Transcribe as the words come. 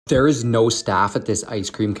There is no staff at this ice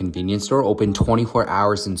cream convenience store, open 24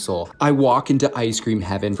 hours in Seoul. I walk into ice cream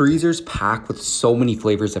heaven. Freezers packed with so many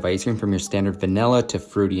flavors of ice cream, from your standard vanilla to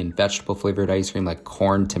fruity and vegetable flavored ice cream like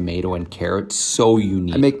corn, tomato, and carrot. So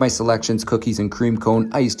unique. I make my selections: cookies and cream cone,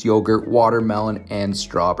 iced yogurt, watermelon, and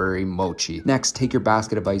strawberry mochi. Next, take your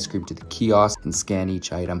basket of ice cream to the kiosk and scan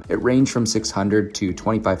each item. It ranged from 600 to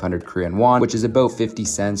 2,500 Korean won, which is about 50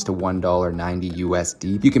 cents to $1.90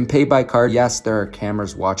 USD. You can pay by card. Yes, there are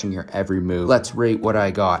cameras watching your every move. Let's rate what I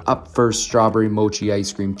got. Up first, strawberry mochi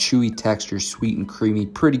ice cream, chewy texture, sweet and creamy,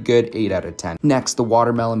 pretty good, 8 out of 10. Next, the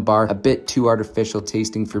watermelon bar, a bit too artificial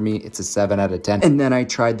tasting for me, it's a 7 out of 10. And then I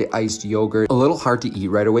tried the iced yogurt, a little hard to eat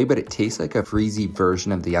right away, but it tastes like a freezy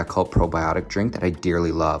version of the Yakult probiotic drink that I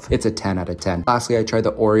dearly love. It's a 10 out of 10. Lastly, I tried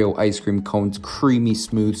the Oreo ice cream cones, creamy,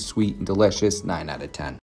 smooth, sweet, and delicious, 9 out of 10.